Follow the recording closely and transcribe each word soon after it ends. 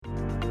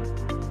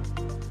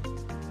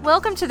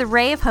Welcome to the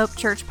Ray of Hope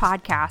Church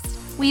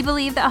podcast. We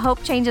believe that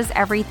hope changes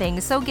everything,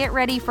 so get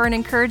ready for an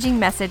encouraging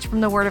message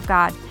from the Word of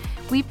God.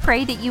 We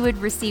pray that you would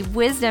receive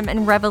wisdom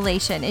and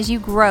revelation as you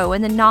grow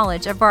in the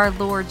knowledge of our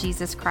Lord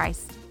Jesus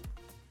Christ.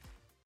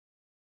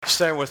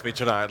 Stand with me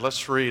tonight.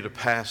 Let's read a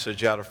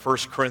passage out of 1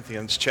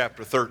 Corinthians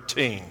chapter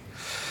 13.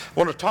 I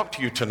want to talk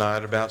to you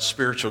tonight about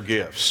spiritual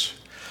gifts.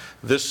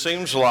 This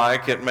seems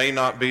like it may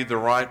not be the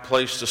right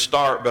place to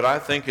start, but I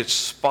think it's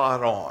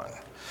spot on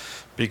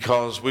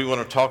because we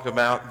want to talk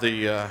about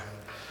the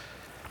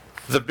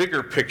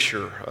bigger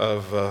picture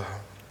of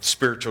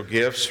spiritual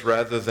gifts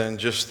rather than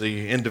just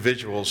the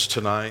individuals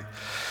tonight.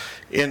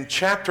 In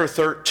chapter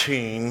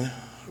 13,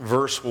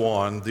 verse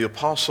 1, the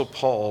Apostle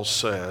Paul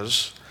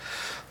says,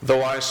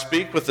 "Though I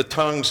speak with the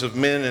tongues of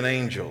men and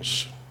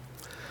angels,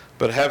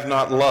 but have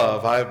not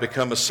love, I have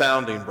become a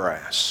sounding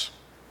brass,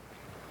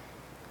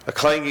 a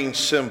clanging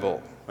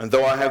cymbal. And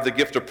though I have the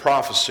gift of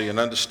prophecy and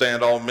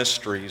understand all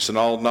mysteries and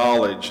all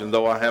knowledge, and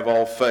though I have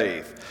all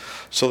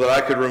faith, so that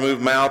I could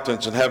remove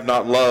mountains and have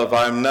not love,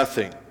 I am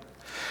nothing.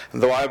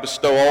 And though I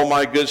bestow all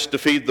my goods to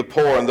feed the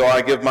poor, and though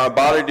I give my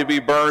body to be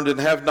burned and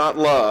have not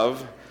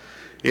love,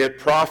 it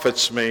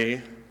profits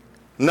me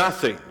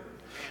nothing."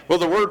 Well,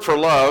 the word for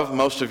love,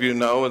 most of you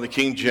know in the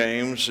King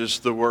James, is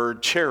the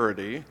word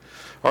charity,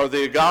 or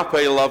the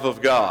agape love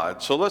of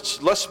God. So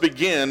let's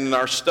begin in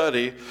our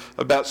study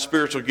about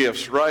spiritual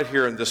gifts right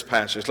here in this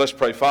passage. Let's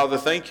pray. Father,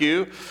 thank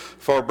you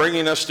for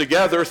bringing us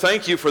together.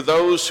 Thank you for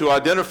those who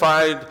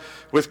identified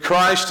with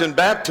Christ in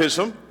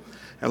baptism.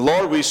 And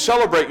Lord, we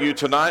celebrate you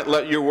tonight.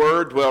 Let your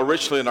word dwell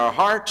richly in our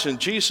hearts. In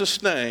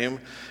Jesus' name,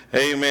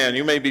 amen.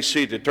 You may be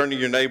seated. Turn to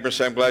your neighbor and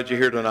say, "I'm glad you're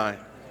here tonight."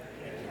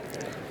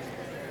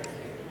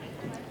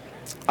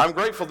 I'm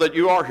grateful that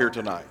you are here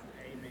tonight.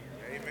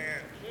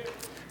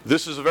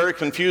 This is a very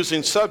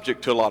confusing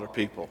subject to a lot of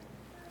people.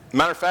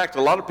 Matter of fact,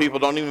 a lot of people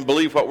don't even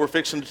believe what we're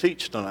fixing to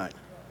teach tonight.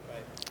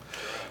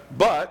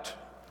 But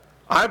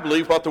I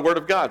believe what the Word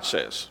of God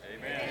says.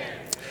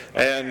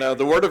 And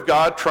the Word of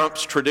God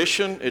trumps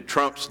tradition, it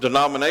trumps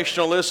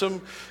denominationalism,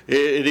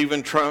 it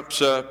even trumps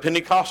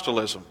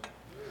Pentecostalism.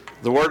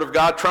 The Word of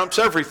God trumps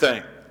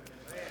everything.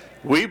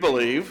 We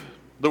believe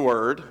the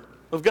Word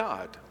of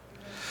God.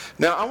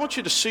 Now, I want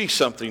you to see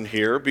something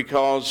here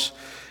because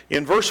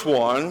in verse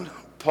 1,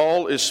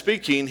 Paul is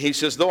speaking. He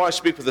says, "Though I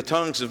speak with the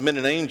tongues of men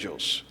and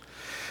angels,"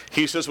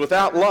 he says,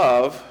 without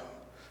love,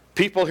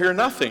 people hear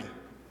nothing.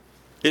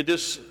 It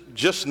is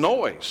just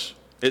noise.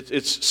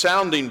 It's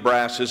sounding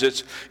brasses.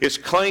 It's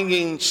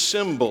clanging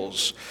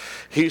cymbals.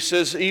 He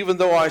says, even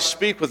though I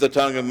speak with the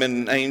tongue of men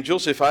and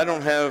angels, if I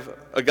don't have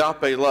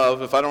agape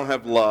love, if I don't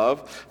have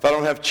love, if I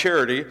don't have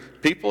charity,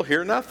 people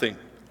hear nothing.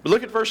 But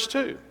look at verse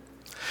 2.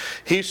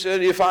 He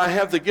said, if I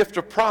have the gift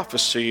of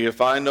prophecy,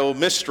 if I know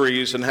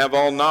mysteries and have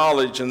all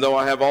knowledge, and though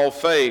I have all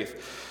faith,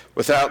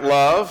 without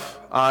love,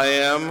 I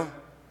am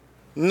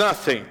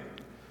nothing.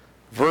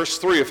 Verse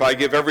 3, if I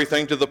give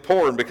everything to the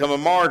poor and become a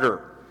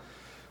martyr,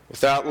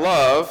 without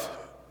love,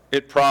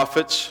 it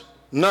profits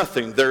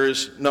nothing. There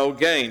is no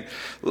gain.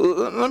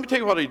 Let me tell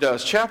you what he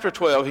does. Chapter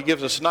 12, he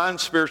gives us 9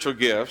 spiritual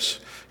gifts.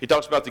 He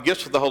talks about the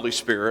gifts of the Holy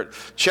Spirit.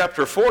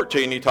 Chapter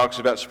 14, he talks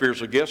about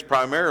spiritual gifts,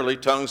 primarily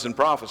tongues and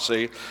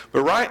prophecy.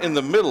 But right in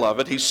the middle of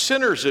it, he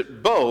centers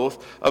it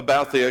both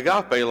about the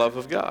agape love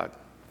of God.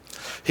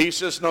 He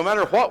says, no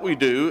matter what we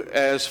do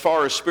as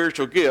far as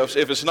spiritual gifts,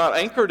 if it's not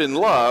anchored in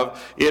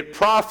love, it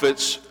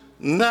profits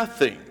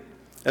nothing.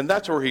 And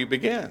that's where he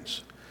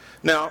begins.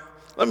 Now,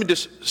 let me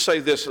just say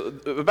this.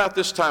 About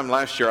this time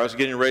last year, I was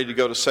getting ready to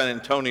go to San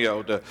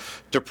Antonio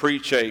to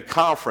preach a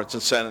conference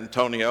in San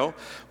Antonio.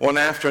 One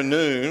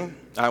afternoon,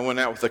 I went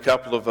out with a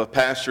couple of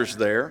pastors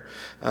there.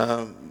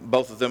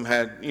 Both of them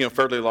had,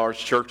 fairly large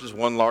churches,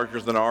 one larger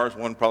than ours,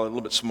 one probably a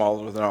little bit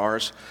smaller than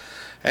ours.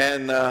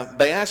 And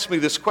they asked me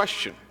this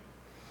question.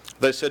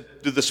 They said,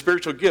 do the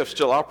spiritual gifts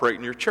still operate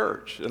in your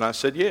church? And I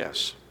said,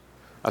 yes.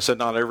 I said,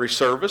 not every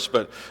service,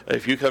 but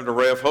if you come to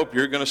Ray of Hope,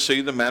 you're going to see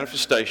the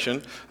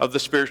manifestation of the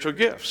spiritual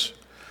gifts.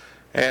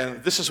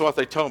 And this is what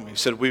they told me. He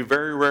said, we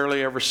very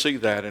rarely ever see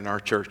that in our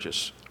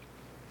churches.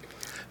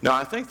 Now,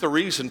 I think the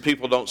reason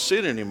people don't see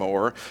it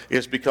anymore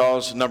is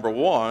because, number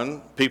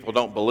one, people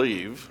don't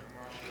believe.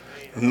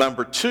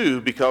 Number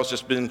two, because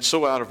it's been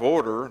so out of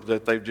order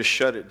that they've just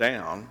shut it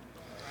down.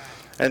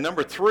 And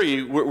number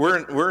three,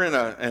 we're in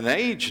an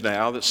age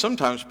now that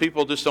sometimes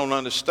people just don't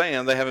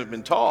understand. They haven't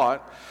been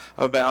taught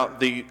about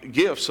the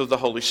gifts of the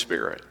Holy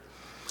Spirit.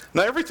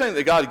 Now, everything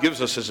that God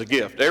gives us is a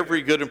gift.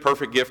 Every good and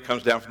perfect gift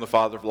comes down from the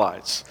Father of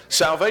lights.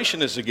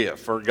 Salvation is a gift.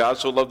 For God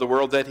so loved the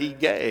world that he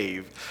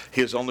gave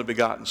his only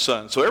begotten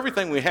Son. So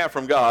everything we have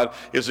from God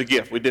is a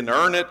gift. We didn't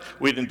earn it.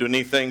 We didn't do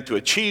anything to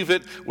achieve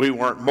it. We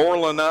weren't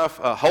moral enough,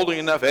 holy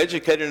enough,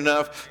 educated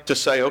enough to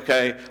say,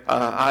 okay,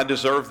 I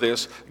deserve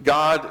this.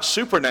 God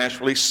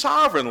supernaturally,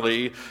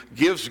 sovereignly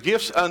gives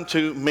gifts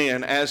unto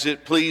men as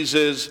it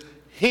pleases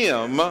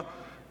him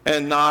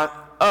and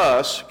not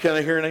us. Can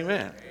I hear an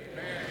amen?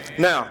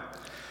 Now,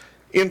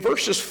 in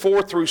verses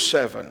 4 through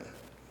 7,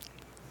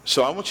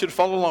 So I want you to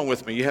follow along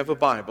with me. You have a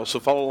Bible, so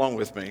follow along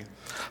with me.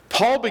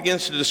 Paul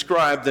begins to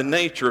describe the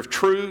nature of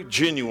true,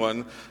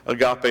 genuine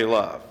agape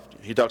love.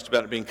 He talks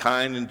about it being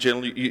kind and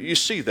gentle. You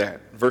see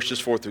that, verses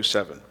 4 through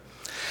 7.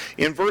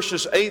 In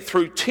verses 8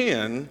 through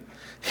 10,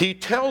 he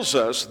tells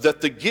us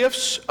that the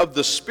gifts of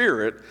the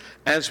Spirit,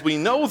 as we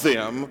know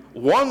them,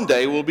 one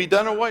day will be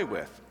done away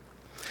with.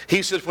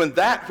 He says, when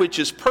that which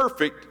is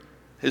perfect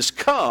has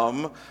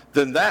come,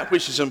 then that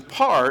which is in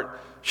part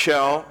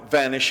shall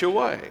vanish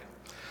away.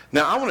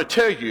 Now, I want to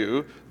tell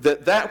you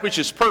that that which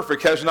is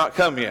perfect has not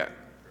come yet.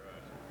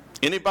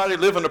 Anybody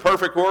live in a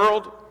perfect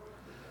world?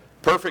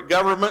 Perfect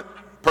government?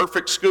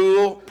 Perfect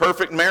school?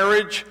 Perfect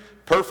marriage?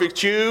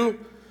 Perfect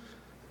you?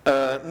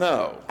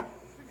 No.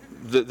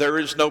 There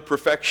is no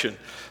perfection.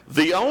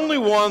 The only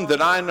one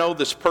that I know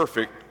that's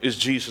perfect is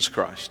Jesus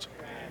Christ.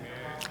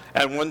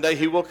 And one day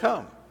he will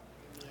come.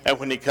 And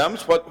when he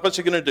comes, what's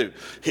he going to do?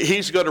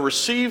 He's going to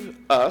receive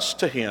us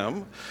to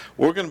him.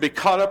 We're going to be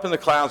caught up in the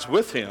clouds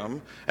with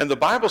him. And the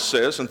Bible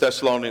says in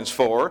Thessalonians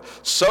 4,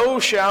 so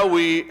shall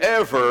we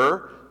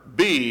ever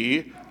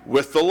be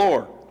with the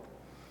Lord.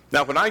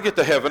 Now, when I get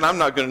to heaven, I'm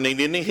not going to need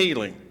any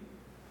healing.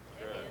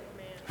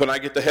 When I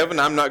get to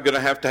heaven, I'm not going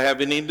to have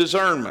any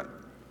discernment.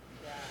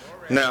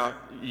 Now,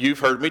 you've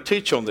heard me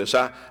teach on this.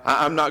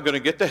 I'm not going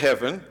to get to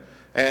heaven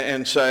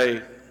and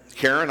say,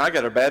 Karen, I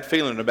got a bad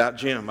feeling about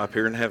Jim up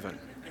here in heaven.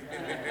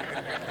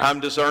 I'm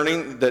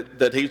discerning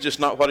that he's just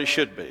not what he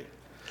should be.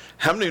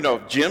 How many know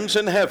if Jim's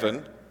in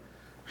heaven,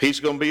 he's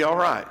going to be all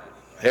right?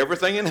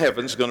 Everything in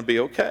heaven's going to be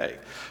okay.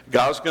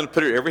 God's going to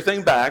put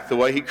everything back the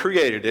way he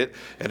created it.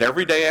 And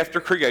every day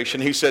after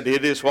creation, he said,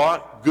 it is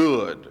what?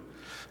 Good.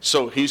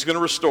 So he's going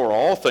to restore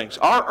all things.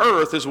 Our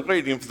earth is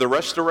waiting for the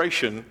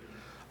restoration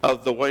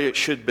of the way it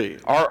should be.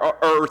 Our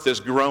earth is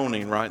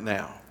groaning right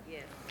now.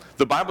 Yes.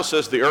 The Bible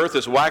says the earth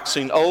is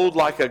waxing old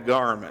like a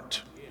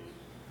garment.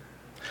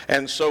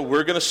 And so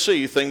we're going to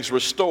see things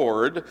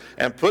restored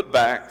and put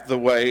back the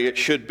way it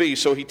should be.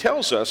 So he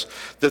tells us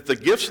that the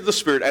gifts of the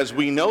Spirit, as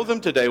we know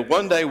them today,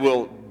 one day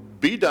will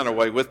be done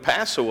away with,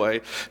 pass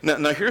away.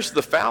 Now here's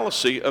the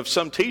fallacy of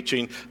some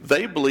teaching.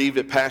 They believe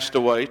it passed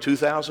away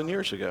 2,000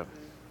 years ago.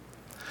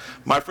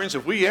 My friends,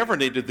 if we ever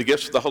needed the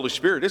gifts of the Holy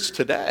Spirit, it's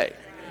today.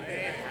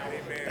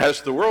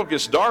 As the world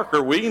gets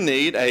darker, we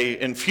need an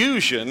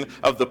infusion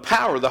of the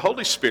power of the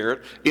Holy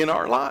Spirit in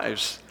our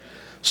lives.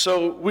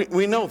 So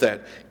we know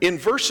that. In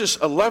verses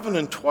 11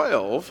 and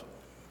 12,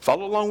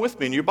 follow along with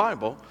me in your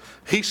Bible,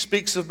 he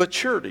speaks of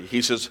maturity.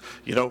 He says,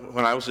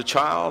 when I was a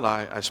child,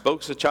 I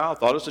spoke as a child,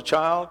 thought as a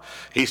child.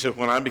 He said,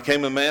 when I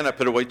became a man, I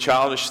put away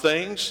childish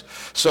things.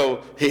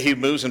 So he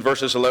moves in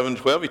verses 11 and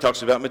 12, he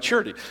talks about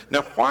maturity.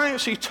 Now, why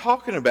is he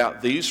talking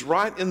about these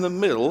right in the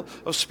middle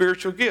of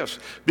spiritual gifts?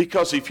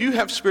 Because if you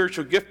have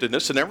spiritual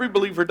giftedness, and every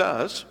believer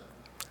does,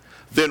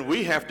 then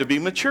we have to be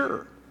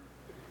mature.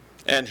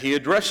 And he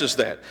addresses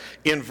that.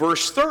 In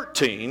verse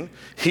 13,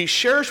 he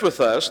shares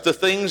with us the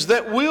things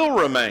that will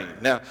remain.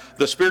 Now,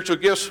 the spiritual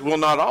gifts will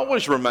not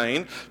always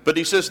remain, but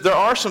he says there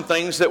are some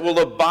things that will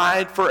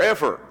abide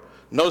forever.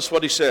 Notice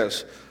what he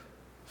says.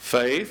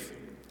 Faith,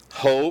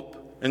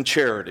 hope, and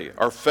charity.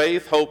 Or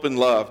faith, hope, and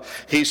love.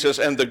 He says,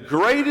 and the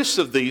greatest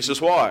of these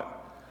is what?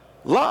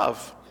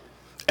 Love.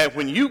 And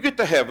when you get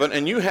to heaven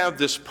and you have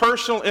this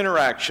personal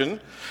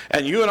interaction,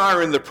 and you and I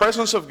are in the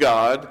presence of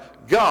God,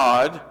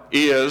 God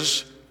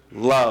is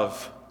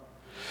love.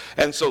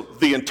 And so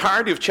the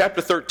entirety of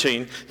chapter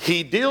 13,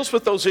 he deals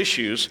with those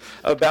issues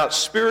about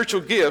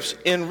spiritual gifts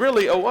in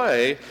really a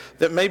way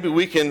that maybe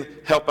we can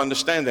help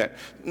understand that.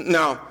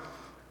 Now,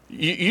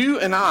 you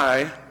and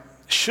I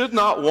should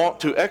not want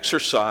to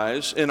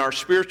exercise in our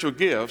spiritual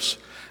gifts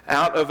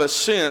out of a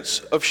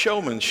sense of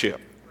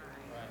showmanship.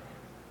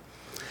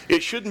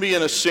 It shouldn't be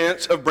in a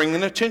sense of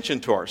bringing attention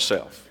to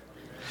ourselves.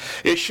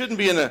 It shouldn't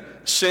be in a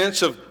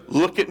sense of,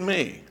 look at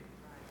me.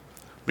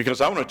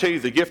 Because I want to tell you,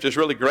 the gift is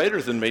really greater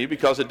than me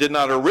because it did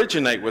not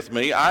originate with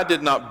me. I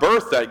did not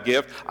birth that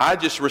gift. I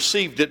just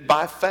received it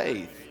by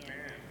faith.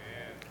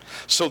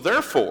 So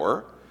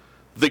therefore,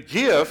 the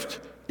gift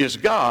is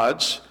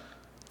God's.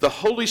 The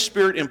Holy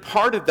Spirit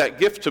imparted that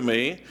gift to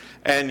me,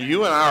 and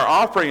you and I are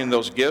operating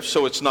those gifts,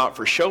 so it's not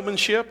for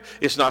showmanship.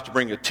 It's not to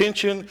bring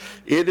attention.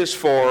 It is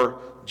for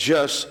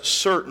just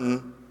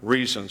certain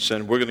reasons,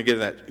 and we're going to get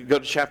that. Go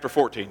to chapter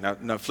 14.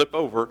 Now flip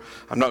over.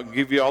 I'm not going to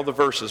give you all the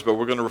verses, but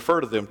we're going to refer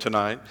to them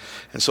tonight.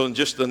 And so in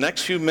just the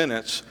next few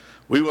minutes,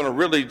 we want to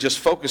really just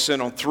focus in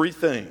on three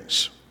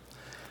things.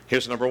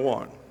 Here's number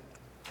one.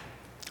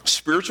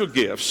 Spiritual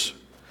gifts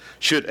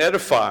should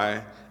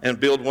edify and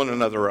build one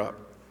another up.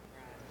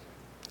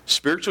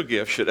 Spiritual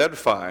gifts should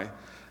edify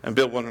and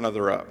build one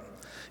another up.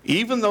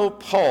 Even though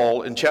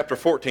Paul in chapter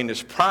 14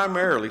 is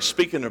primarily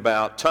speaking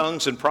about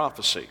tongues and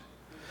prophecy,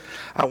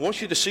 I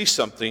want you to see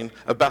something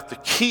about the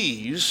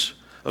keys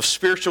of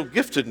spiritual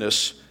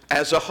giftedness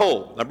as a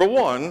whole. Number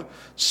one,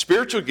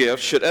 spiritual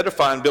gifts should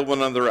edify and build one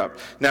another up.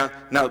 Now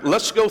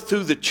let's go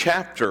through the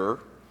chapter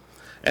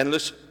and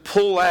let's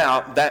pull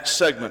out that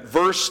segment.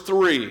 Verse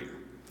 3,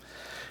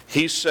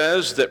 he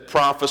says that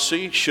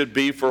prophecy should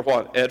be for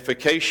what?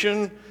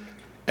 Edification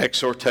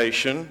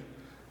exhortation,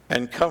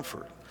 and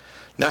comfort.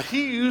 Now,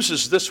 he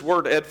uses this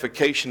word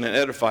edification and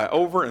edify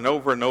over and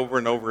over and over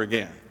and over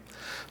again.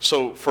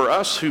 So for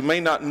us who may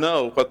not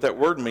know what that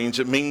word means,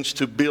 it means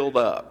to build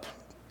up.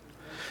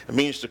 It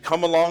means to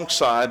come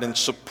alongside and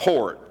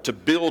support, to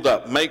build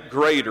up, make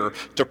greater,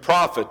 to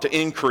profit, to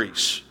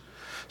increase.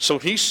 So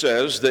he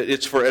says that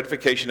it's for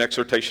edification,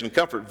 exhortation, and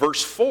comfort.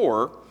 Verse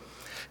 4,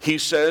 he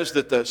says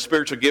that the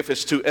spiritual gift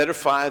is to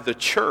edify the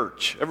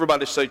church.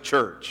 Everybody say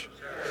church.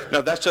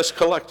 Now that's us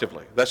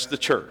collectively. That's the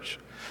church.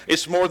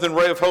 It's more than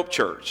Ray of Hope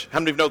Church. How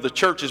many of you know the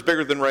church is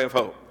bigger than Ray of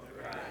Hope?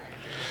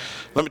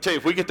 Let me tell you,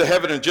 if we get to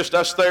heaven and just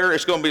us there,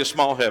 it's going to be a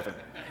small heaven.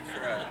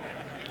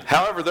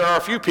 However, there are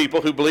a few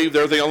people who believe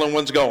they're the only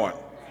ones going.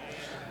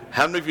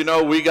 How many of you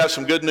know we got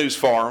some good news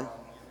for them?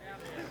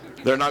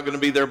 They're not going to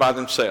be there by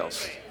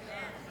themselves.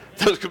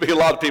 There's going to be a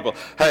lot of people.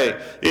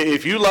 Hey,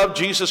 if you love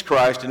Jesus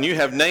Christ and you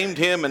have named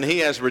him and he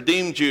has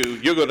redeemed you,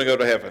 you're going to go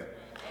to heaven.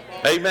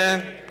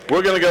 Amen?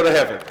 We're going to go to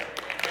heaven.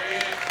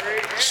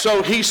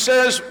 So he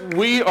says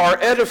we are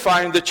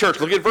edifying the church.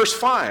 Look at verse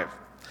 5.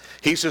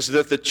 He says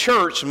that the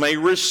church may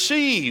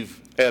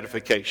receive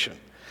edification.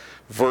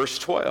 Verse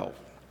 12.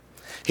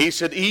 He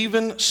said,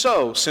 even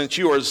so, since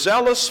you are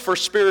zealous for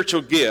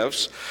spiritual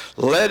gifts,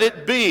 let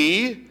it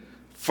be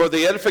for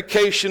the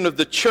edification of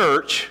the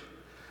church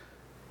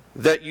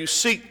that you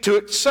seek to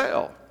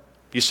excel.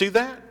 You see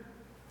that?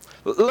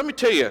 Let me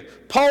tell you,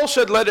 Paul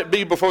said let it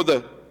be before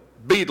the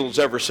Beatles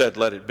ever said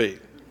let it be.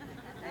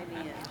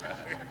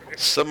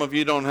 Some of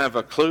you don't have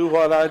a clue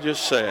what I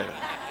just said.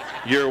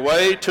 You're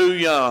way too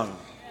young.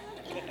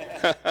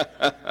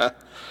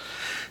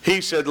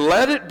 He said,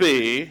 let it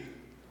be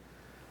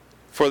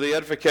for the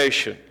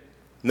edification.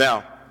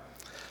 Now,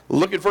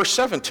 look at verse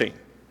 17.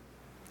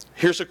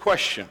 Here's a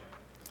question.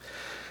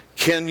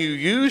 Can you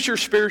use your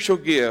spiritual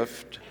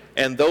gift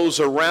and those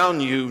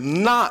around you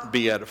not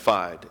be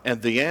edified?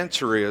 And the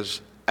answer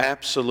is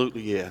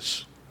absolutely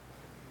yes.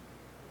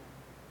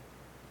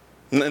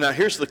 Now,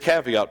 here's the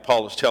caveat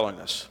Paul is telling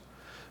us.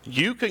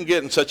 You can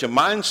get in such a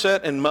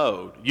mindset and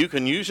mode, you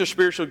can use your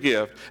spiritual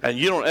gift, and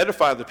you don't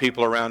edify the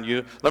people around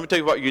you. Let me tell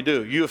you what you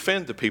do. You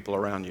offend the people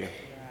around you.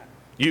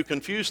 You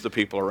confuse the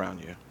people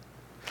around you.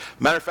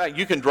 Matter of fact,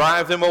 you can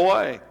drive them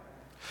away.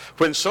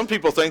 When some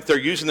people think they're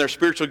using their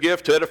spiritual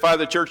gift to edify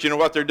the church, you know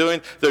what they're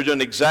doing? They're doing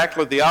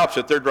exactly the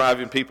opposite. They're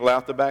driving people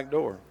out the back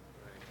door.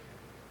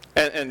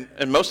 And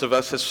most of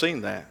us have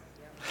seen that.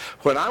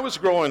 When I was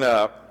growing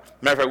up,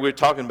 matter of fact, we were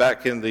talking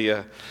back in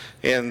the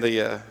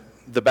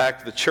back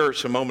of the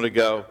church a moment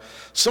ago.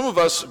 Some of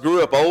us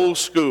grew up old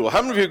school.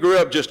 How many of you grew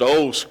up just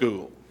old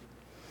school?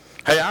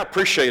 Hey, I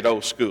appreciate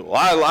old school.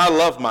 I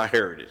love my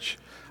heritage.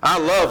 I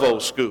love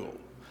old school.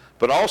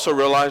 But also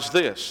realize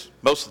this.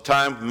 Most of the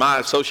time, my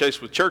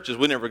association with churches,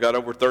 we never got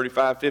over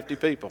 35, 50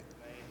 people.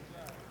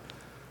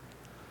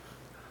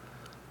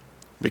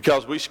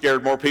 Because we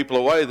scared more people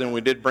away than we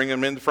did bring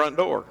them in the front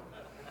door.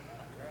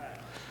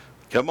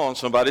 Come on,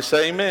 somebody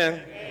say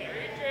amen.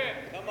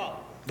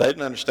 They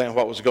didn't understand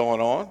what was going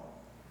on.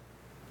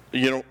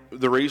 You know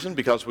the reason?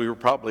 Because we were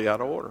probably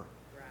out of order.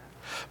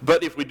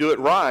 But if we do it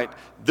right,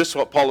 this is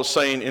what Paul is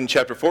saying in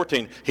chapter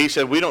 14. He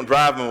said we don't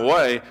drive them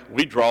away,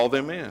 we draw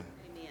them in. Amen.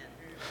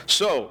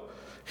 So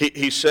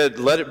he said,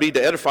 let it be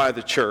to edify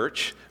the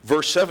church.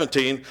 Verse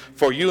 17,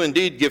 for you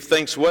indeed give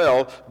thanks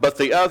well, but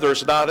the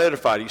others not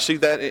edified. You see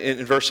that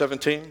in verse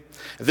 17?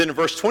 And then in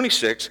verse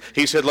 26,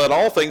 he said, let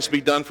all things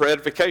be done for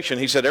edification.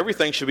 He said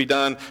everything should be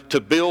done to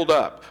build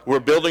up. We're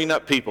building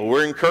up people.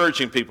 We're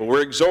encouraging people.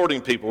 We're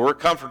exhorting people. We're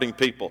comforting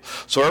people.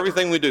 So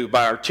everything we do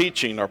by our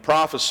teaching, our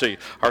prophecy,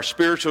 our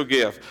spiritual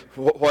gift,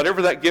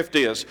 whatever that gift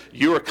is,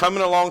 you are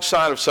coming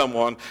alongside of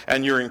someone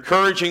and you're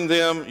encouraging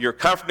them, you're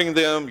comforting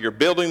them, you're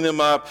building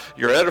them up,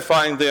 you're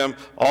edifying them.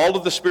 All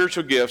of the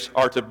spiritual gifts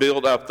are to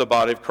build up the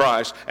body of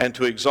Christ and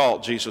to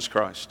exalt Jesus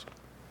Christ.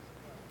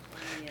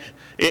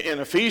 In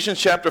Ephesians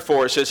chapter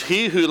 4, it says,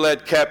 he who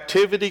led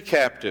captivity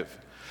captive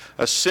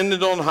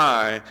ascended on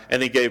high,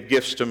 and he gave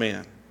gifts to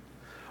men.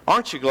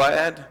 Aren't you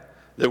glad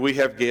that we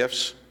have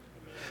gifts?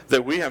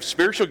 That we have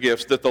spiritual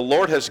gifts that the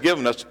Lord has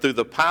given us through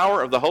the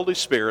power of the Holy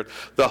Spirit.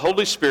 The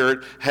Holy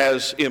Spirit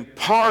has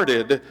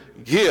imparted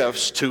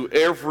gifts to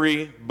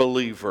every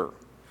believer.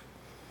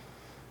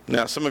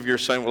 Now, some of you are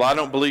saying, well, I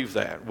don't believe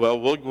that. Well,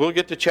 we'll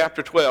get to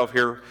chapter 12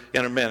 here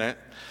in a minute.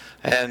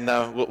 And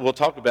we'll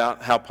talk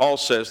about how Paul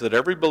says that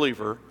every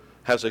believer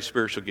has a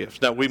spiritual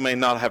gift. Now, we may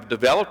not have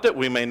developed it.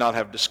 We may not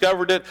have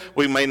discovered it.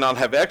 We may not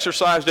have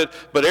exercised it.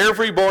 But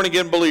every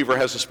born-again believer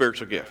has a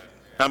spiritual gift.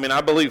 I mean,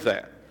 I believe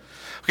that.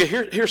 Okay,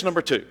 here's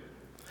number 2.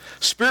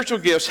 Spiritual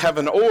gifts have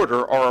an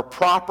order or a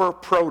proper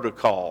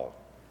protocol.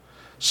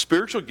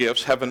 Spiritual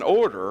gifts have an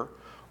order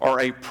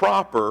or a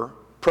proper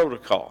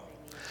protocol.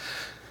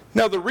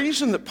 Now, the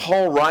reason that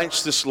Paul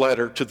writes this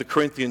letter to the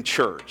Corinthian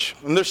church,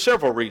 and there's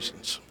several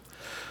reasons,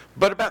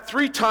 but about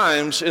 3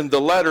 times in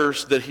the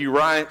letters that he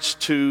writes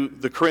to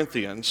the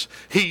Corinthians,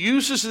 he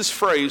uses this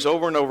phrase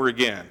over and over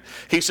again.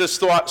 He says,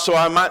 so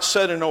I might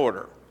set in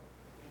order.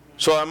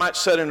 So I might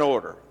set in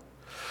order.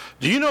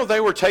 Do you know they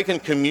were taking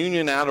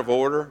communion out of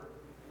order?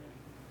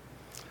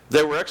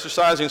 They were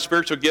exercising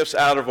spiritual gifts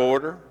out of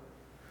order.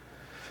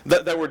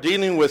 That they were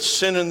dealing with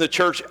sin in the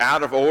church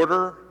out of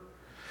order.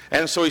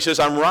 And so he says,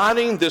 I'm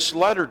writing this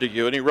letter to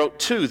you. And he wrote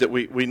two that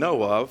we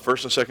know of,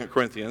 1st and 2nd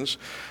Corinthians,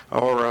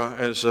 or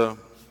as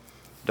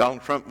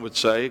Donald Trump would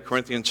say,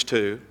 Corinthians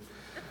 2.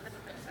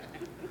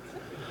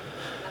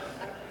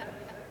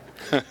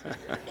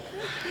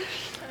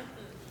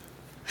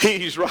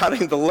 He's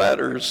writing the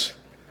letters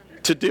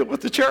to deal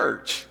with the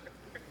church.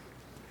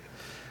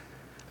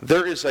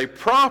 There is a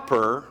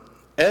proper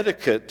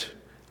etiquette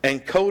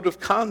and code of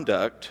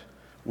conduct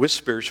with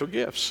spiritual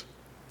gifts.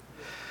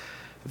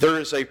 There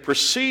is a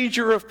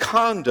procedure of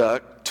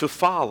conduct to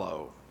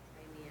follow.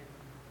 Amen.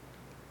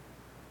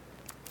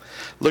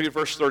 Look at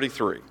verse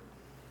 33.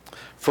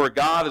 For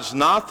God is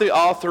not the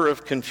author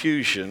of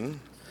confusion,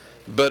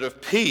 but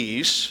of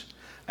peace,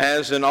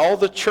 as in all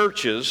the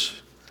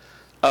churches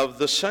of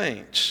the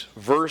saints.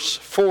 Verse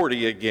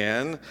 40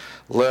 again,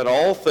 let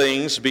all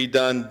things be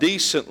done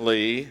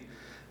decently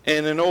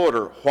and in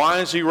order. Why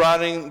is he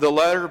writing the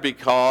letter?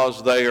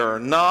 Because they are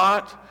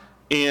not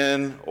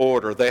in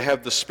order. They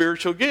have the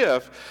spiritual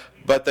gift,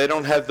 but they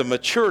don't have the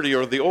maturity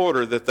or the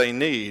order that they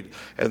need.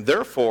 And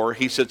therefore,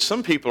 he said,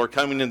 some people are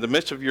coming in the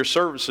midst of your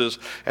services,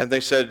 and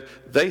they said,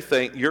 they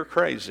think you're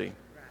crazy.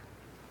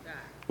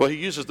 Well, he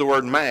uses the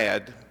word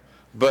mad,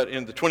 but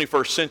in the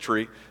 21st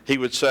century, he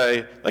would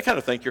say, they kind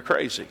of think you're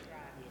crazy.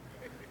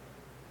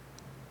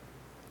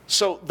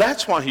 So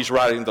that's why he's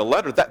writing the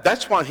letter.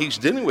 That's why he's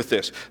dealing with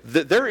this.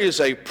 There is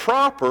a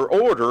proper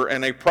order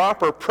and a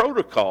proper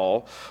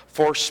protocol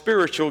for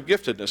spiritual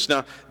giftedness.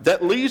 Now,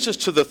 that leads us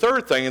to the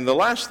third thing and the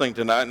last thing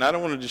tonight, and I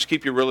don't want to just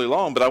keep you really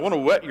long, but I want to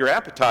whet your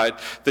appetite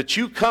that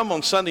you come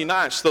on Sunday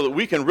nights so that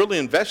we can really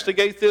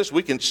investigate this,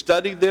 we can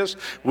study this,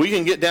 we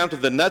can get down to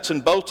the nuts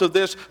and bolts of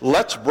this.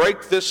 Let's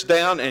break this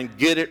down and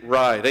get it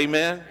right.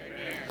 Amen?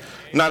 Amen.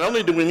 Not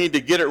only do we need to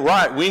get it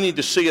right, we need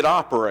to see it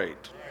operate.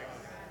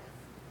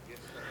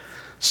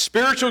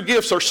 Spiritual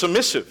gifts are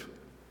submissive.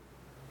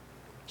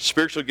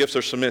 Spiritual gifts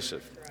are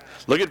submissive.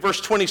 Look at verse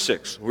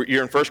 26.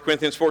 You're in 1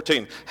 Corinthians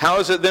 14. How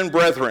is it then,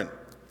 brethren?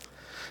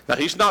 Now,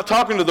 he's not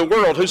talking to the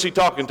world. Who's he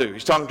talking to?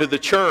 He's talking to the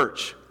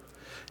church.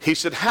 He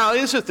said, how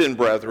is it then,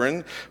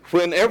 brethren,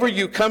 whenever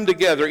you come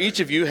together, each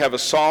of you have a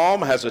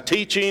psalm, has a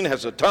teaching,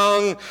 has a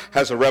tongue,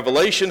 has a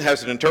revelation,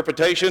 has an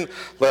interpretation.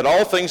 Let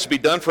all things be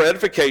done for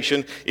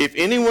edification. If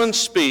anyone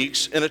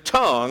speaks in a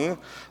tongue,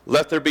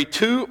 let there be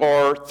 2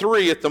 or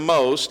 3 at the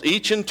most,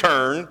 each in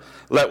turn.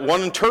 Let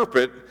one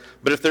interpret.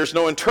 But if there's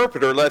no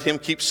interpreter, let him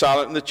keep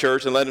silent in the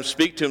church and let him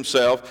speak to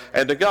himself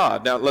and to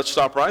God. Now, let's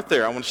stop right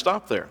there. I want to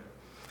stop there.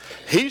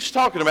 He's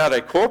talking about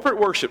a corporate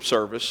worship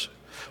service.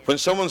 When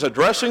someone's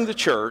addressing the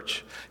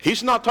church,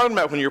 he's not talking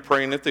about when you're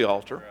praying at the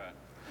altar.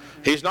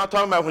 He's not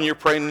talking about when you're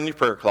praying in your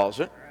prayer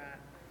closet.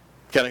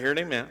 Can I hear an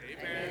amen?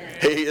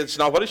 It's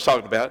not what he's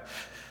talking about.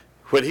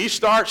 When he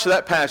starts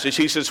that passage,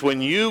 he says,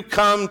 when you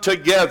come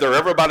together,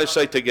 everybody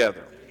say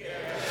together.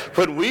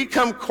 When we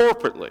come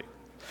corporately,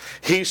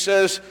 he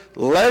says,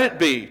 let it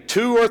be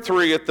 2 or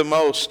 3 at the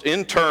most,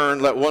 in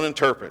turn, let one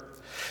interpret.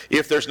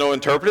 If there's no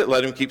interpreter,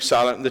 let him keep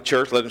silent in the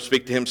church, let him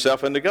speak to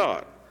himself and to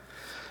God.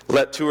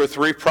 Let 2 or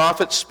 3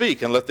 prophets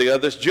speak and let the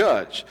others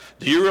judge.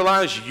 Do you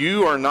realize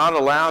you are not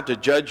allowed to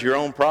judge your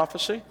own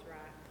prophecy?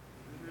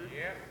 That's right.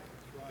 Yeah.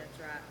 That's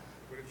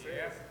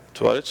right.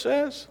 That's what it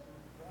says.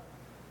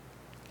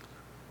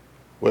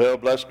 Well,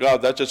 bless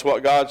God, that's just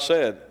what God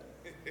said.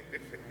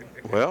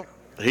 Well,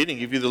 he didn't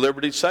give you the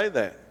liberty to say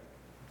that.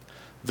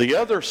 The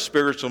other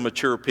spiritual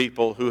mature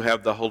people who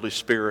have the Holy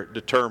Spirit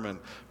determine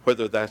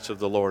whether that's of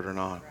the Lord or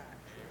not.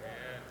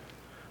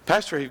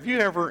 Pastor, have you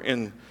ever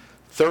in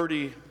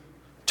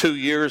 32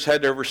 years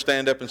had to ever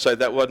stand up and say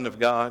that wasn't of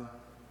God?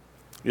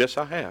 Yes,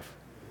 I have.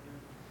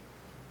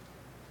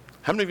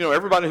 How many of you know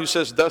everybody who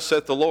says thus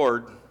saith the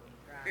Lord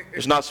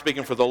is not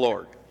speaking for the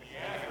Lord?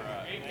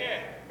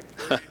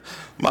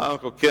 My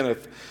Uncle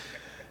Kenneth,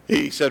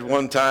 he said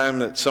one time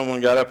that someone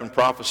got up and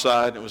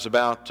prophesied. It was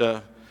about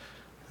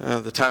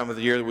the time of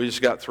the year that we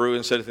just got through,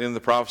 and said at the end of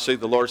the prophecy,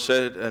 the Lord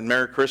said, and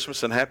Merry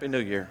Christmas and Happy New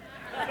Year.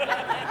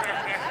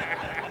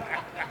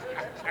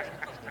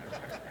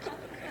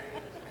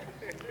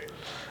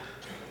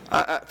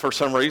 For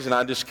some reason,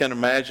 I just can't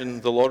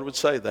imagine the Lord would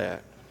say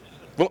that.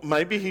 Well,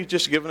 maybe he's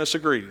just giving us a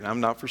greeting. I'm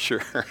not for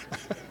sure.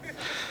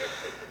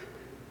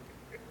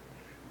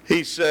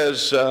 He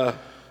says,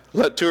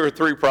 let 2 or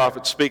 3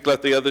 prophets speak,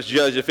 let the others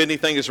judge. If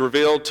anything is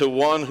revealed to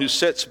one who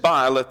sits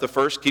by, let the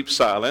first keep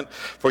silent.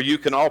 For you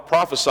can all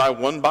prophesy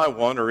one by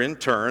one or in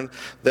turn,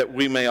 that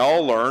we may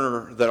all learn,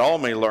 or that all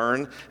may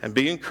learn and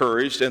be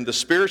encouraged. And the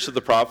spirits of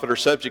the prophet are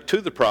subject to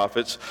the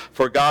prophets.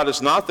 For God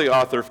is not the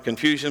author of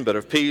confusion, but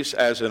of peace,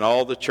 as in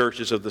all the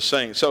churches of the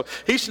saints. So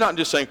he's not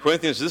just saying,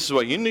 Corinthians, this is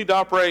what you need to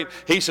operate.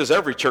 He says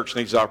every church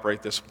needs to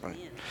operate this way.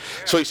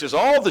 So he says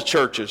all the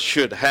churches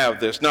should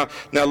have this. Now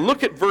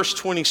look at verse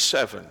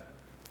 27.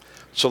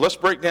 So let's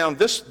break down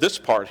this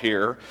part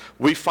here.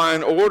 We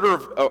find order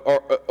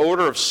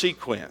of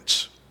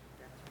sequence.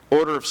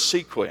 Order of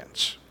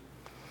sequence.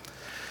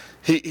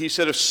 He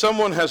said if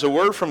someone has a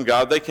word from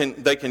God, they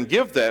can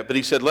give that, but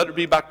he said let it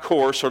be by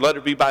course or let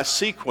it be by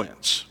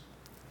sequence.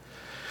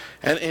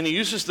 And he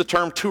uses the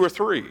term 2 or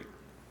 3.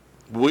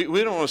 We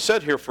don't want to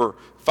sit here for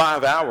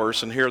 5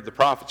 hours and hear the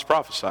prophets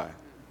prophesy.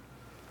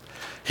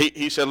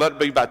 He said let it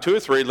be by 2 or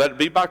 3, let it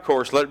be by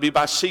course, let it be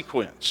by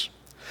sequence.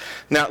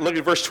 Now look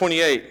at verse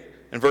 28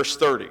 and verse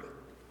 30.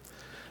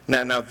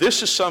 Now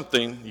this is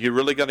something you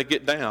really got to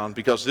get down,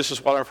 because this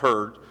is what I've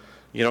heard,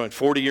 in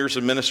 40 years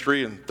of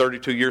ministry and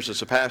 32 years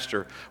as a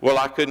pastor. Well,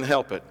 I couldn't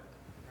help it.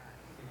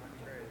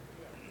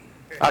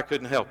 I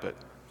couldn't help it.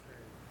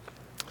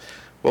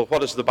 Well,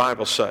 what does the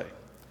Bible say?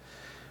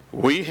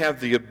 We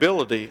have the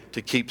ability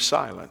to keep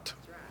silent.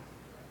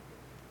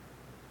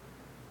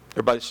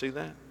 Everybody see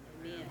that?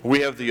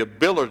 We have the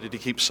ability to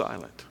keep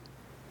silent.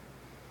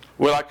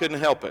 Well, I couldn't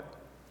help it.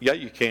 Yeah,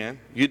 you can.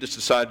 You just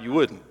decided you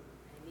wouldn't.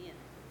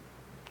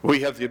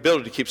 We have the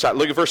ability to keep silent.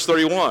 Look at verse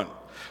 31.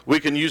 We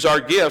can use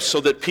our gifts so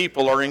that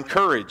people are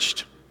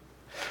encouraged.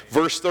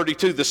 Verse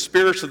 32, the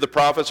spirits of the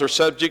prophets are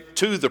subject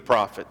to the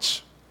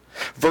prophets.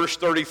 Verse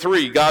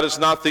 33, God is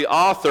not the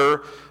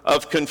author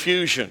of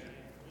confusion.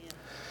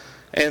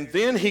 And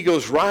then he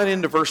goes right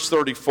into verse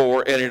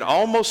 34, and it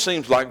almost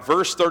seems like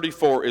verse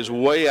 34 is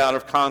way out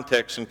of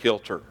context and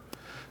kilter.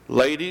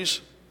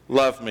 Ladies,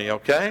 love me,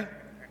 okay?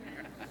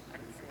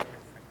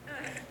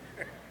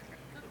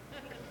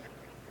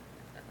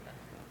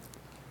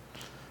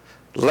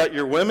 Let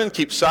your women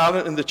keep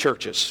silent in the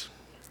churches,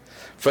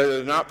 for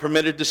they are not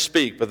permitted to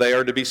speak, but they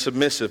are to be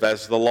submissive,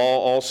 as the law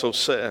also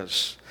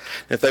says.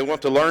 If they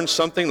want to learn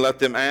something, let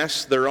them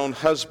ask their own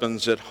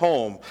husbands at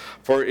home,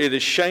 for it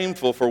is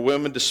shameful for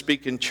women to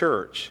speak in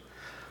church.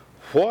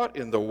 What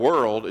in the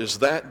world is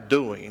that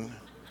doing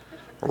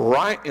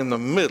right in the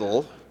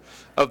middle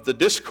of the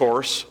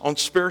discourse on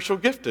spiritual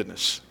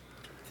giftedness?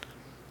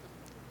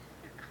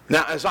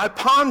 Now, as I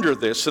ponder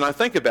this and I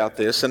think about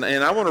this, and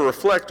I want to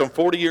reflect on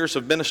 40 years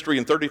of ministry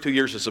and 32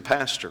 years as a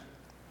pastor,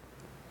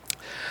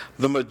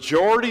 the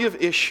majority of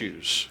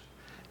issues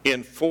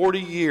in 40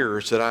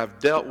 years that I've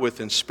dealt with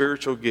in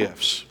spiritual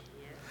gifts,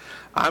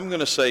 I'm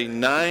going to say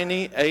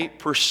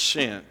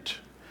 98%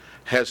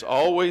 has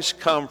always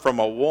come from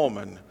a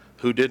woman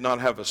who did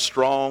not have a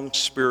strong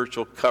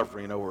spiritual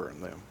covering over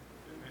them.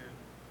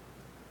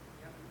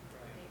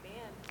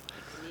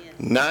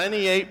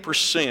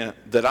 98%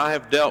 that I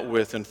have dealt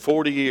with in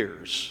 40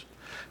 years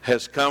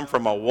has come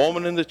from a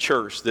woman in the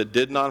church that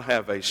did not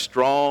have a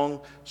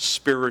strong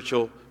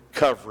spiritual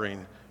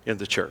covering in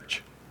the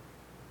church.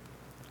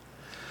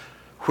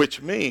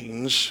 Which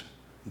means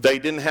they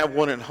didn't have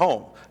one at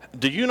home.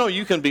 Do you know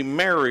you can be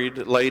married,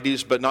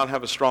 ladies, but not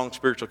have a strong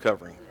spiritual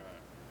covering?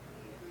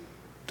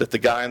 That the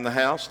guy in the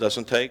house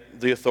doesn't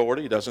take the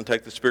authority, doesn't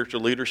take the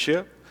spiritual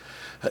leadership.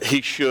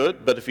 He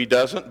should, but if he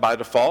doesn't, by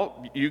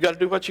default, you got to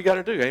do what you got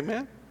to do.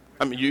 Amen?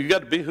 I mean, you got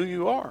to be who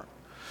you are.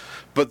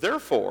 But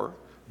therefore,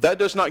 that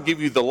does not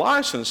give you the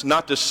license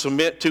not to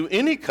submit to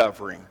any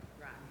covering.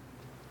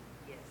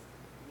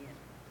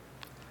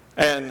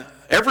 And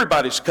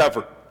everybody's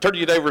covered. Turn to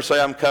your neighbor and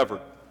say, I'm covered.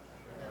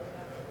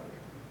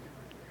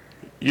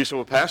 You say,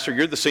 well, Pastor,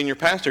 you're the senior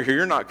pastor here.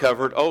 You're not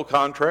covered. Au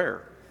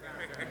contraire.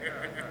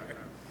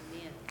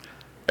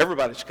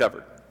 Everybody's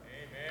covered.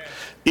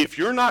 If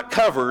you're not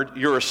covered,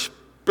 you're a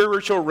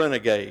spiritual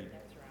renegade.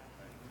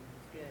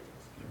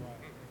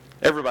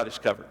 Everybody's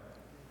covered.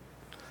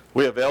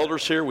 We have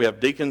elders here. We have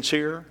deacons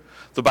here.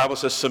 The Bible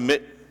says,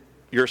 submit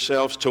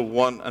yourselves to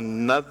one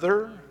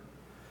another.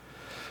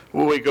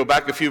 When we go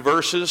back a few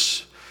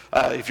verses,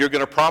 if you're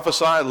going to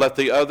prophesy, let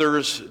the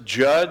others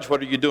judge.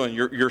 What are you doing?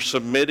 You're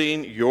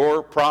submitting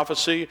your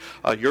prophecy,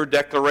 your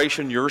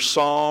declaration, your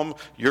psalm,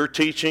 your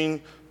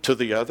teaching to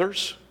the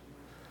others.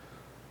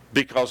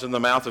 Because in the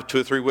mouth of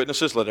 2 or 3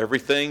 witnesses, let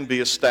everything be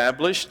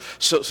established.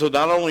 So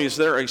not only is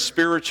there a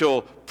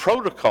spiritual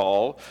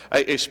protocol,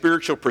 a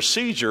spiritual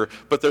procedure,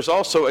 but there's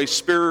also a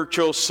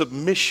spiritual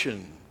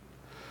submission.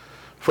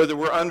 Whether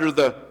we're under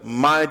the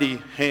mighty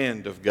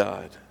hand of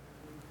God.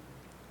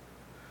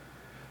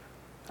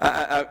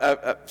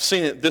 I've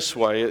seen it this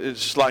way.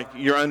 It's like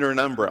you're under an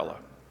umbrella.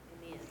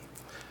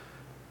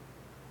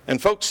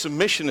 And folks,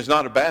 submission is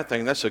not a bad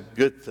thing. That's a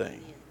good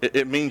thing.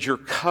 It means you're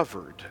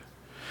covered.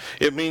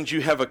 It means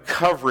you have a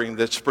covering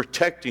that's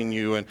protecting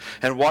you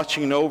and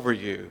watching over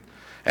you.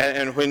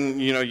 And when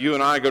you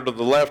and I go to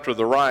the left or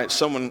the right,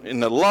 someone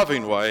in a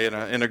loving way,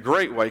 in a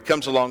great way,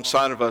 comes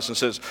alongside of us and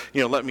says,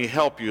 let me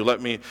help you,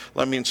 let me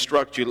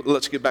instruct you,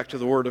 let's get back to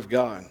the Word of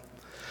God.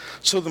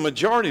 So the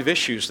majority of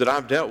issues that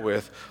I've dealt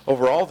with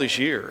over all these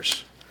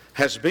years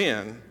has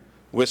been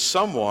with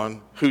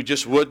someone who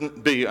just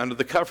wouldn't be under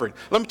the covering.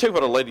 Let me tell you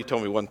what a lady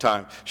told me one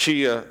time.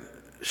 She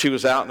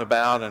was out and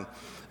about,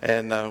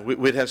 and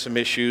we'd had some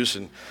issues,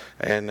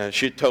 and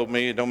she told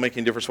me, it don't make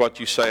any difference what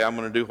you say, I'm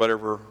going to do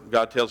whatever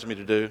God tells me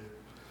to do.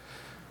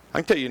 I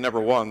can tell you, number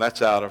one,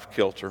 that's out of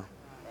kilter.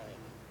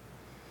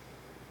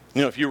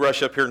 If you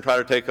rush up here and try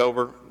to take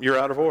over, you're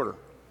out of order.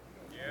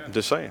 Yeah. I'm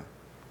just saying.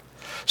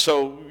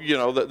 So,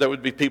 there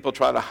would be people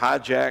try to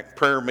hijack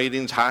prayer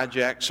meetings,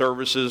 hijack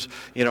services,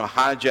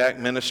 hijack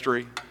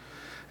ministry.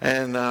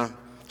 And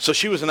so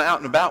she was out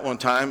and about one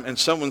time, and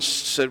someone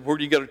said, where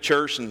do you go to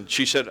church? And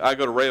she said, I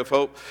go to Ray of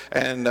Hope.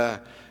 And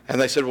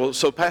they said, well,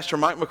 so Pastor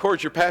Mike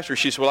McCord's your pastor?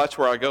 She said, well, that's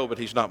where I go, but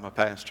he's not my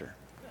pastor.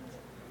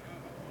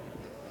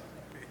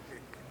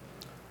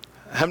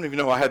 How many of you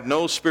know I had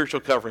no spiritual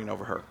covering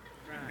over her?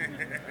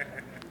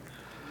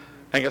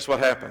 And guess what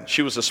happened?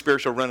 She was a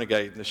spiritual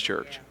renegade in this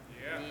church.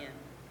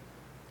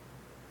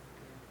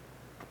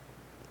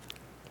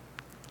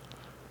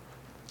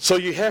 So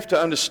you have to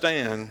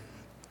understand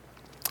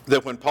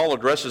that when Paul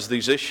addresses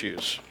these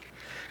issues,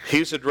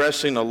 he's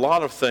addressing a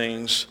lot of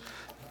things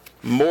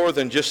more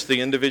than just the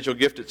individual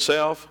gift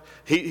itself.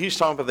 He's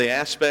talking about the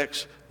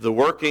aspects, the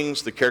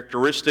workings, the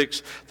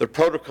characteristics, the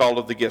protocol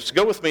of the gifts.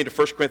 Go with me to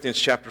 1 Corinthians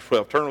chapter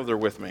 12. Turn over there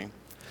with me.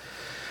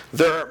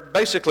 There are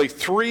basically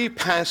 3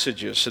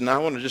 passages, and I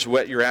want to just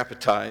whet your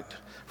appetite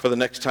for the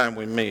next time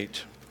we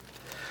meet.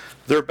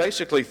 There are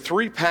basically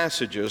 3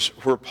 passages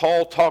where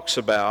Paul talks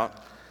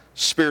about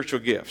spiritual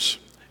gifts.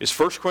 It's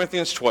 1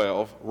 Corinthians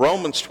 12,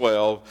 Romans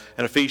 12,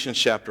 and Ephesians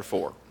chapter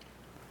 4.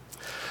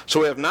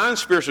 So we have 9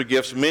 spiritual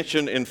gifts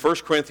mentioned in 1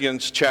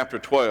 Corinthians chapter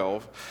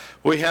 12.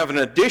 We have an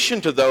addition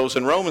to those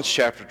in Romans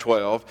chapter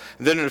 12.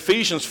 And then in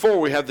Ephesians 4,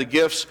 we have the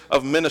gifts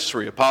of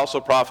ministry: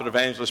 apostle, prophet,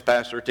 evangelist,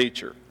 pastor,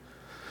 teacher.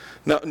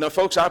 Now,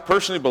 folks, I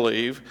personally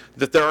believe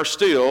that there are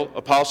still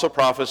apostle,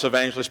 prophets,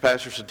 evangelists,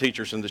 pastors, and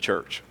teachers in the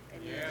church.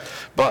 Yeah.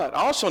 But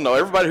I also know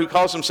everybody who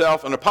calls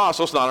himself an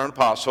apostle is not an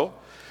apostle.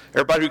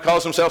 Everybody who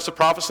calls themselves a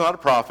prophet is not a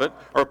prophet,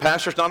 or a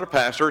pastor is not a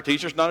pastor, or a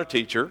teacher is not a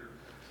teacher,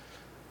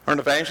 or an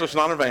evangelist is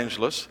not an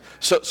evangelist.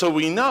 So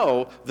we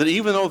know that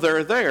even though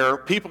they're there,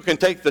 people can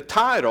take the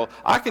title.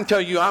 I can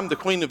tell you I'm the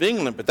Queen of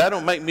England, but that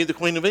don't make me the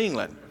Queen of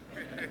England.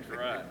 That's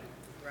right.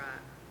 Right.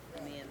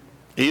 Amen.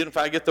 Even if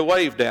I get the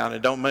wave down,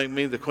 it don't make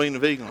me the Queen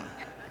of England.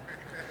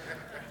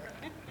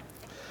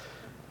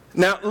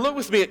 Now, look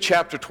with me at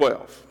chapter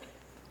 12.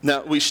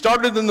 Now, we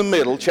started in the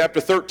middle, chapter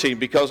 13,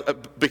 because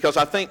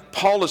I think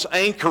Paul is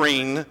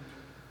anchoring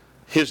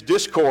his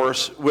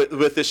discourse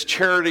with this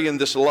charity and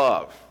this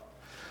love.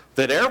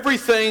 That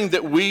everything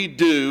that we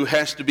do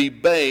has to be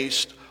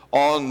based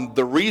on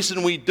the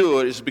reason we do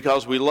it is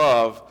because we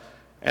love,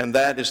 and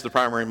that is the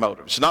primary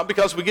motive. It's not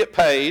because we get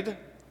paid.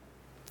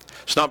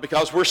 It's not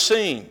because we're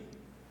seen.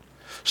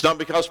 It's not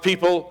because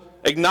people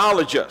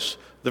acknowledge us.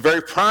 The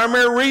very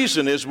primary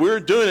reason is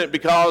we're doing it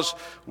because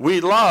we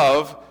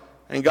love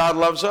and God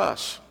loves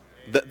us.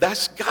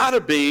 That's got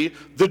to be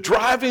the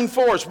driving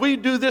force. We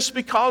do this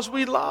because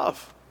we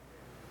love.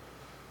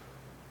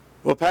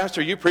 Well,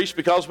 Pastor, you preach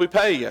because we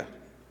pay you.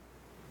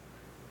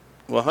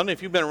 Well, honey,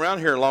 if you've been around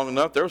here long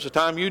enough, there was a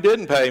time you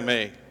didn't pay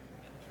me.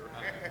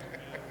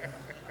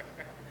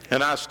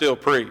 And I still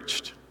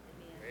preached.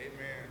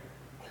 Amen.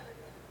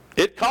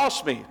 It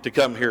cost me to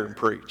come here and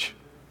preach.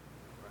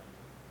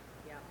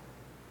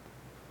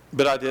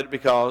 But I did it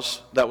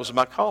because that was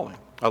my calling.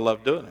 I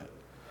love doing it.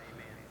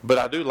 But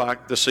I do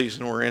like the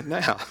season we're in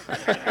now.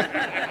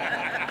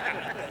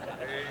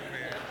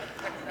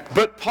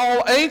 But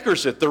Paul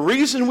anchors it. The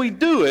reason we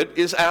do it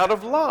is out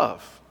of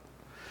love.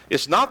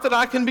 It's not that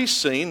I can be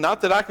seen,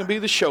 not that I can be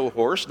the show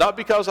horse, not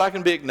because I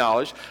can be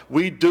acknowledged.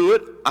 We do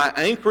it, I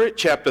anchor it,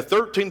 chapter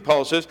 13,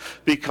 Paul says,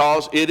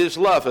 because it is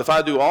love. If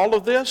I do all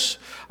of this,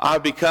 I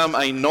become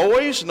a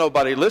noise,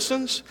 nobody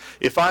listens.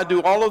 If I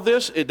do all of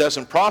this, it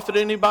doesn't profit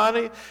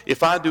anybody.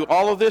 If I do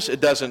all of this,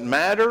 it doesn't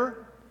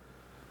matter.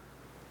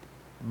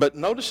 But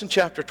notice in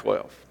chapter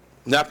 12,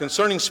 now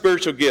concerning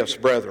spiritual gifts,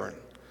 brethren,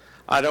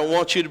 I don't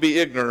want you to be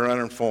ignorant or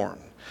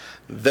uninformed,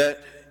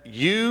 that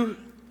you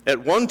at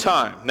one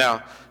time,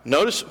 now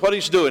notice what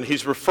he's doing.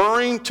 He's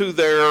referring to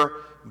their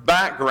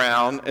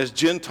background as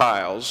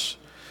Gentiles.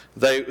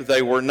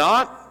 They were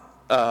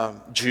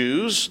not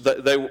Jews.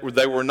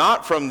 They were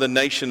not from the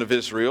nation of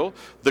Israel.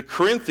 The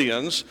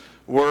Corinthians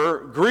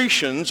were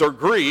Grecians or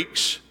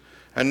Greeks,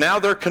 and now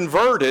they're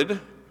converted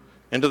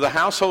into the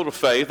household of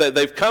faith.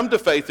 They've come to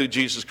faith through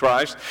Jesus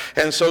Christ.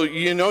 And so,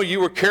 you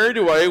were carried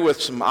away with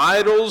some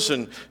idols,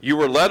 and you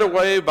were led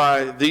away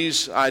by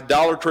these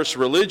idolatrous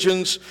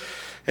religions.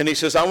 And he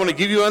says, I want to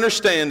give you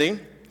understanding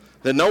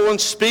that no one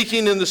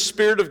speaking in the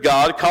Spirit of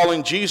God,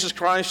 calling Jesus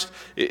Christ,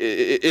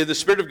 in the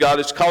Spirit of God,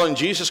 is calling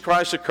Jesus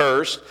Christ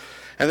accursed,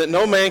 and that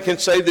no man can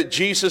say that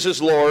Jesus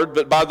is Lord,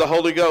 but by the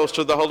Holy Ghost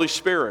or the Holy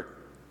Spirit.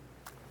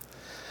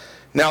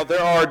 Now,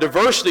 there are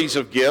diversities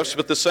of gifts,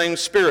 but the same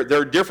Spirit.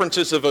 There are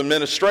differences of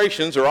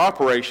administrations or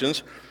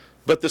operations,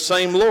 but the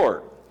same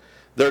Lord.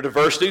 There are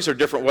diversities or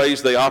different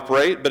ways they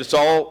operate, but it's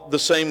all the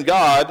same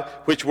God,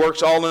 which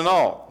works all in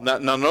all. Now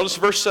notice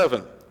verse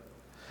 7.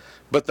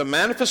 But the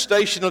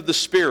manifestation of the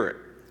Spirit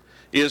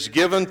is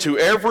given to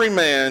every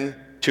man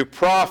to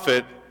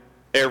profit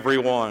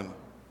everyone.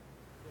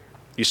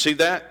 You see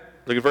that?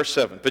 Look at verse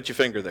 7. Put your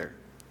finger there.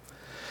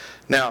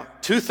 Now,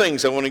 2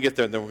 things I want to get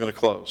there, and then we're going to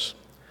close.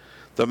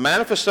 The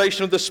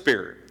manifestation of the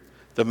Spirit,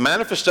 the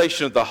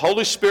manifestation of the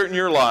Holy Spirit in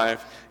your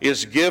life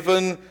is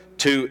given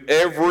to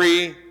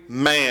every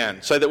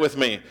man. Say that with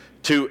me.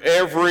 To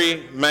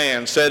every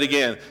man. Say it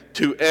again.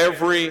 To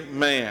every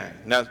man.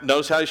 Now,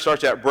 notice how he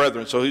starts out,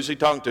 brethren. So who's he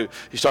talking to?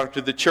 He's talking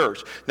to the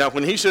church. Now,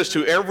 when he says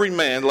to every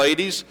man,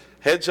 ladies,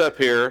 heads up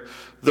here,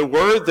 the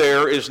word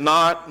there is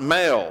not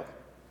male.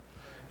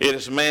 It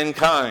is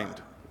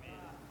mankind.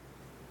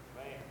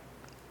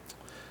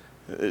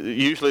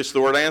 Usually it's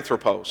the word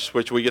anthropos,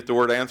 which we get the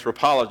word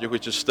anthropology,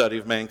 which is study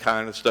of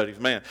mankind and study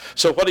of man.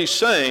 So what he's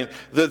saying,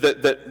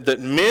 that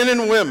men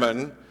and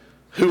women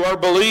who are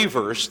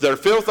believers, that are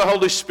filled with the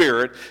Holy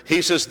Spirit,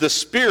 he says the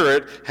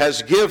Spirit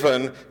has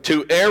given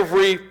to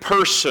every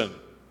person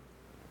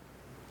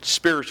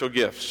spiritual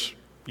gifts.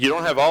 You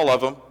don't have all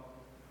of them.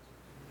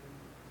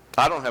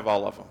 I don't have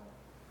all of them.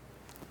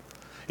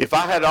 If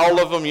I had all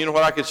of them, you know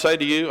what I could say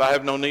to you? I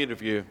have no need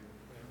of you.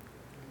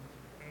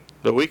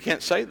 But we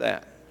can't say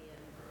that.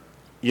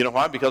 You know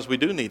why? Because we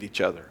do need each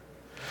other.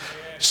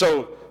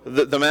 So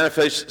the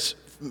manifestation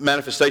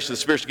of the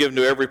Spirit is given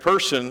to every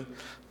person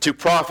to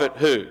profit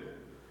who?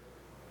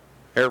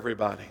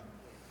 Everybody.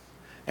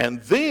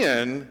 And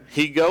then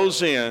he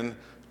goes in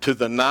to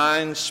the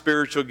 9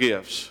 spiritual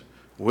gifts,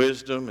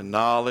 wisdom and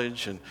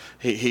knowledge, and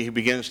he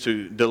begins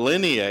to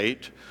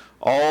delineate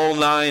all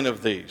 9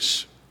 of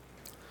these.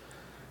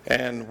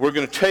 And we're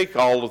going to take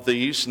all of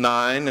these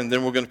 9, and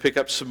then we're going to pick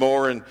up some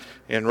more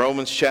in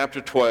Romans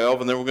chapter 12,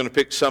 and then we're going to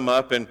pick some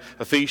up in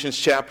Ephesians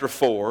chapter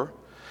 4.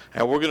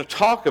 And we're going to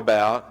talk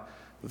about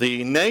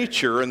the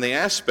nature and the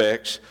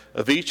aspects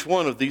of each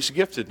one of these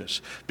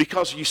giftedness.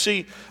 Because you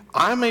see,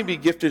 I may be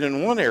gifted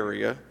in one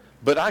area,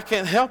 but I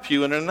can't help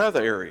you in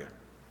another area.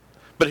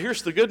 But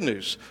here's the good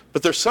news.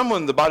 But there's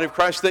someone in the body of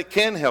Christ that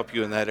can help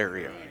you in that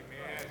area.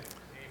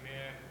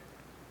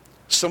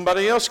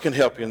 Somebody else can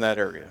help you in that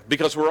area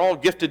because we're all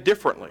gifted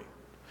differently.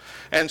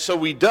 And so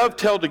we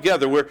dovetail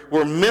together.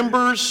 We're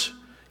members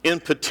in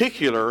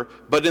particular,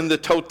 but in the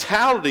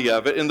totality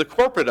of it, in the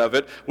corporate of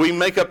it, we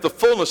make up the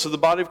fullness of the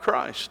body of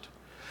Christ.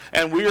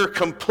 And we are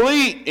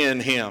complete in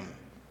Him.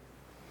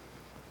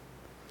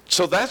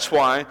 So that's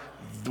why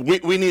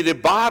we need a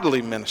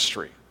bodily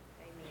ministry.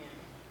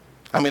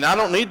 I mean, I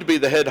don't need to be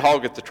the head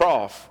hog at the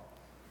trough.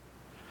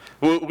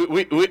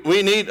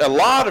 We need a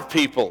lot of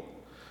people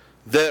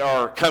that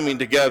are coming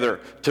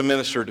together to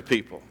minister to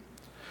people.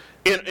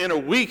 In a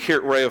week here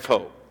at Ray of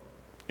Hope,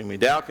 and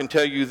McDowell can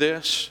tell you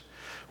this,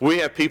 we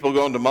have people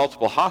going to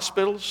multiple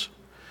hospitals.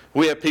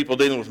 We have people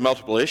dealing with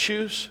multiple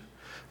issues.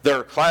 There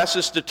are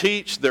classes to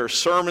teach. There are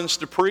sermons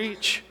to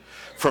preach,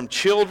 from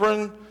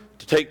children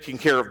to taking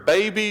care of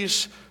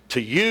babies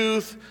to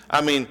youth. I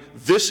mean,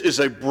 this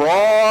is a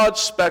broad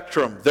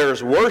spectrum.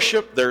 There's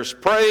worship, there's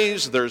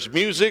praise, there's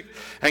music,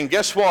 and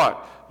guess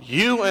what?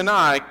 You and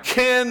I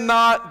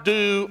cannot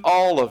do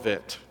all of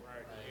it.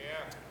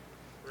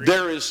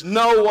 There is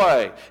no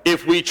way.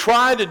 If we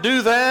try to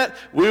do that,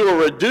 we will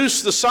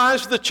reduce the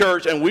size of the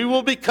church and we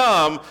will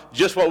become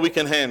just what we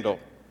can handle.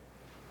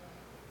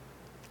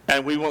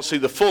 And we won't see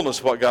the fullness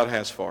of what God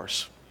has for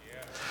us.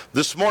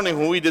 This morning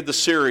when we did the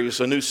series,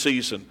 A New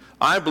Season,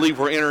 I believe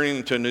we're entering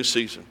into a new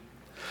season.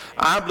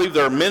 I believe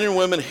there are men and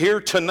women here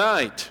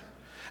tonight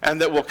and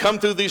that will come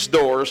through these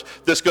doors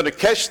that's going to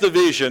catch the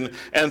vision,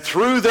 and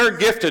through their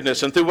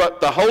giftedness and through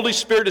what the Holy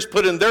Spirit has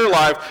put in their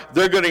life,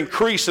 they're going to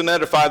increase and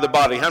edify the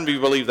body. How many of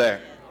you believe that?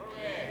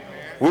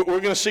 We're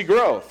going to see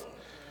growth.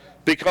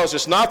 Because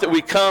it's not that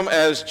we come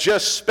as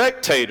just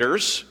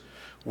spectators.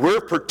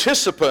 We're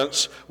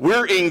participants.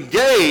 We're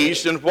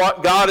engaged in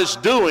what God is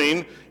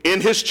doing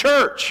in His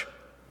church.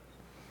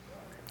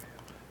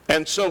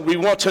 And so we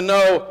want to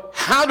know,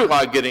 how do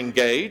I get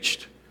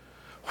engaged?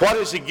 What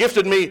has He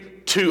gifted me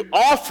to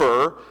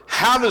offer?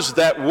 How does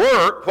that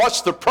work?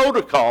 What's the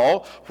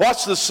protocol?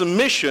 What's the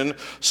submission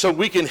so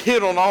we can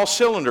hit on all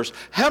cylinders?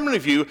 How many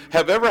of you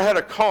have ever had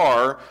a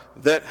car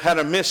that had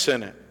a miss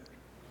in it?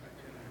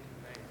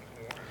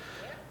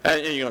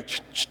 And you know,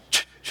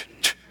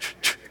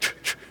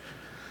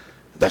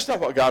 that's not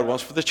what God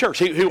wants for the church.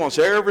 He wants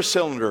every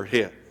cylinder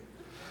hit.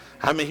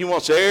 I mean, He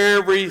wants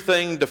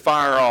everything to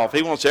fire off.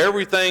 He wants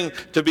everything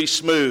to be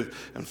smooth.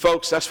 And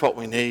folks, that's what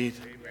we need.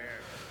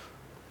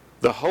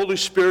 The Holy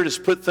Spirit has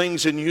put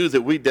things in you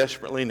that we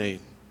desperately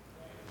need.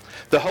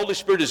 The Holy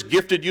Spirit has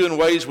gifted you in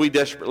ways we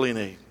desperately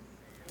need.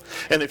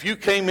 And if you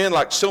came in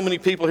like so many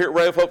people here at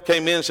Ray of Hope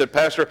came in and said,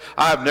 Pastor,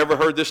 I've never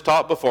heard this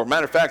taught before.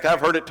 Matter of fact, I've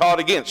heard it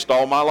taught against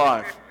all my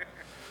life.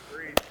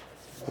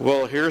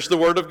 Well, here's the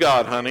Word of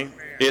God, honey.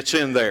 It's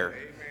in there.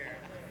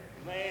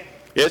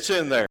 It's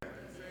in there.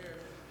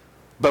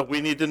 But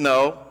we need to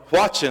know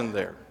what's in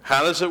there.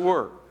 How does it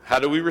work? How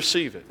do we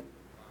receive it?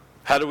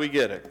 How do we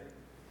get it?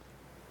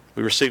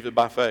 We receive it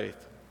by faith.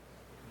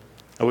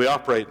 And we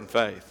operate in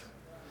faith.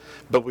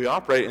 But we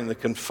operate in the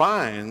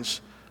confines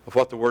of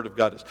what the Word of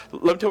God is.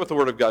 Let me tell you what the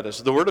Word of God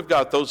is. The Word of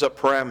God throws up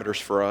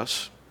parameters for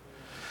us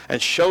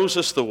and shows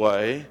us the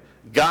way,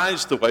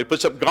 guides the way,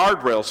 puts up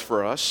guardrails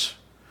for us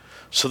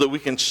so that we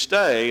can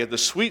stay at the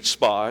sweet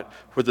spot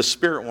where the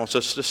Spirit wants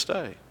us to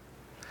stay.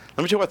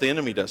 Let me tell you what the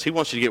enemy does. He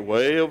wants you to get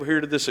way over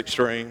here to this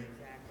extreme.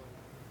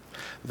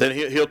 Then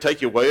he'll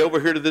take you way over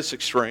here to this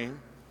extreme.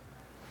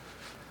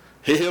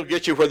 He'll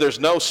get you where there's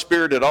no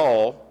spirit at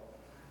all.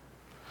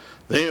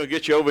 Then he'll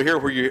get you over here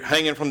where you're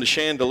hanging from the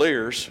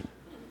chandeliers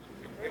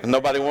and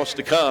nobody wants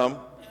to come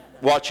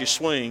watch you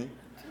swing.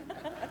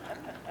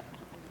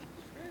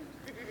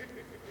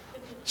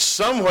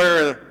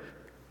 Somewhere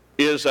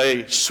is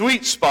a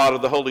sweet spot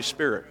of the Holy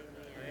Spirit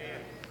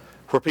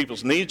where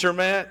people's needs are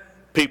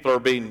met, people are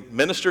being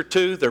ministered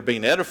to, they're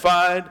being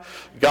edified,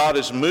 God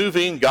is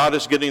moving, God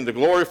is getting the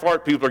glory for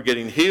it, people are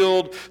getting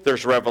healed,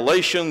 there's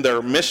revelation, there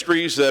are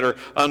mysteries that are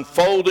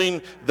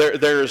unfolding,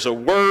 there's a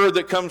word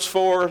that comes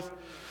forth,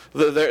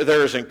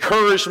 there's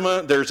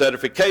encouragement, there's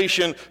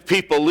edification,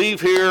 people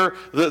leave here,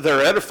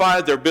 they're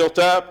edified, they're built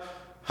up.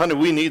 Honey,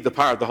 we need the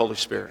power of the Holy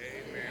Spirit.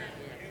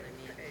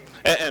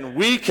 And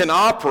we can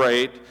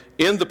operate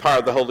in the power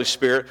of the Holy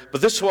Spirit,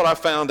 but this is what I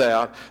found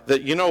out,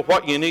 that you know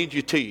what you need,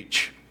 you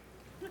teach.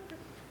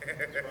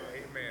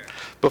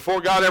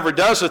 Before God ever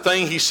does a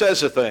thing, he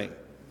says a thing.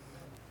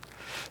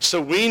 So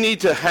we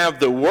need to have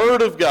the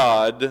Word of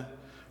God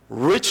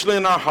richly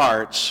in our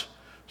hearts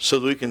so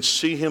that we can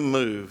see him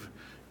move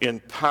in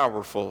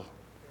powerful,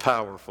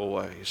 powerful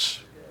ways.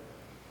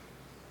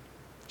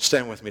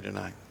 Stand with me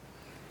tonight.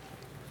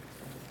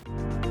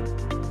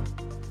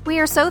 We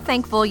are so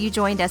thankful you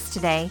joined us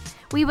today.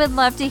 We would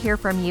love to hear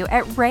from you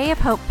at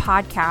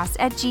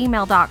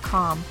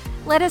rayofhopepodcast@gmail.com.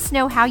 Let us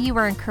know how you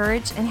were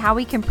encouraged and how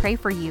we can pray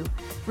for you.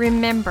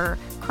 Remember,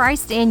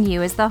 Christ in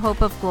you is the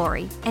hope of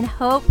glory, and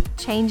hope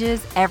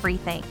changes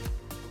everything.